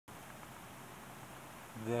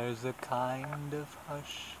There's a kind of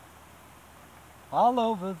hush all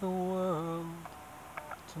over the world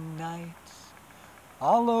tonight.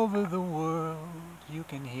 All over the world you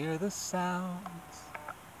can hear the sounds.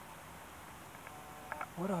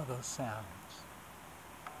 What are those sounds?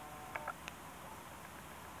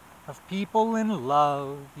 Of people in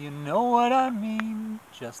love, you know what I mean,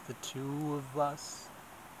 just the two of us.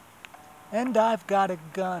 And I've got a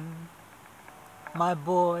gun, my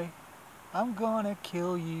boy, I'm gonna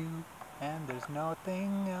kill you, and there's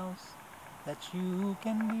nothing else that you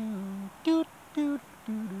can do. Do, do,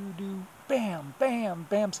 do, do, do. Bam, bam,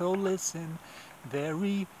 bam. So listen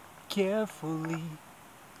very carefully.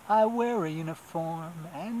 I wear a uniform,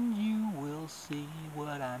 and you will see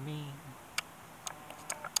what I mean.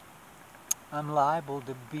 I'm liable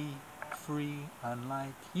to be free,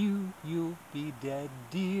 unlike you. You'll be dead,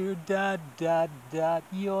 dear. Dot, dot, dot.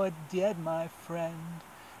 You're dead, my friend.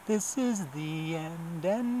 This is the end,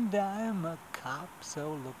 and I'm a cop,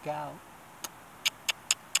 so look out.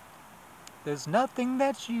 There's nothing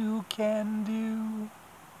that you can do.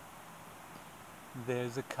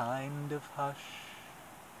 There's a kind of hush.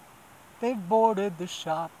 They've boarded the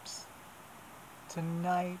shops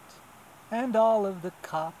tonight, and all of the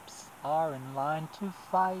cops are in line to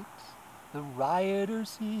fight the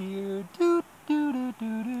rioters here. Do, do, do,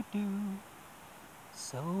 do, do, do.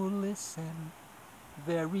 So listen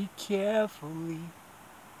very carefully.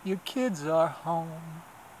 Your kids are home,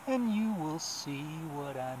 and you will see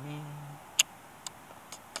what I mean.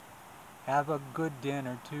 Have a good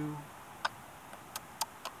dinner too.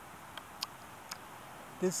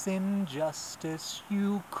 This injustice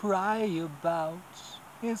you cry about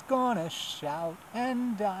is gonna shout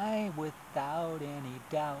and die without any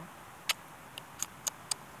doubt.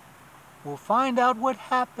 We'll find out what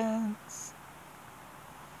happens.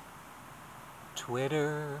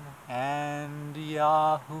 Twitter and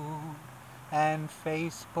Yahoo and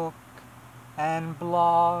Facebook and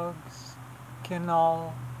blogs can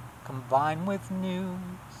all combine with news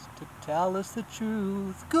to tell us the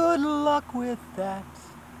truth. Good luck with that.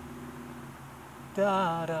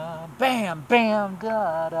 Da da, bam, bam,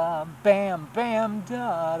 da da, bam, bam,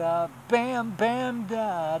 da da, bam, bam,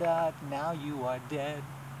 da da. Now you are dead.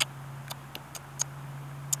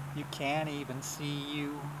 You can't even see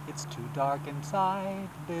you. It's too dark inside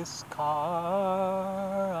this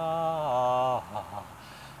car.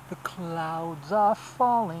 The clouds are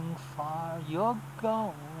falling far. You're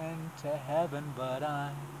going to heaven, but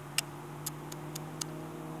I'm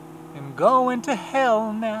going to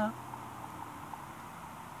hell now.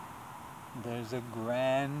 There's a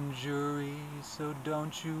grand jury, so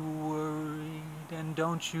don't you worry, and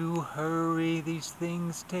don't you hurry. These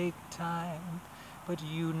things take time, but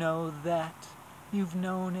you know that. You've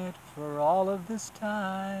known it for all of this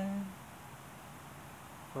time.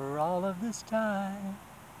 For all of this time.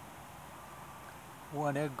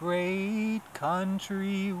 What a great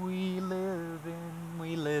country we live in,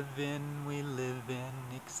 we live in, we live in,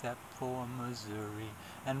 except for Missouri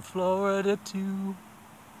and Florida too.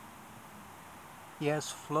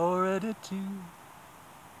 Yes, Florida too.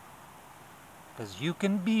 'Cause you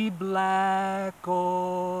can be black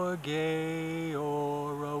or gay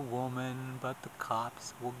or a woman, but the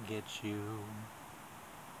cops will get you.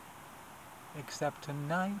 Except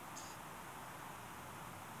tonight.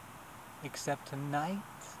 Except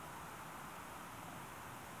tonight.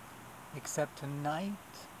 Except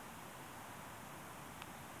tonight.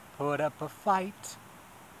 Put up a fight.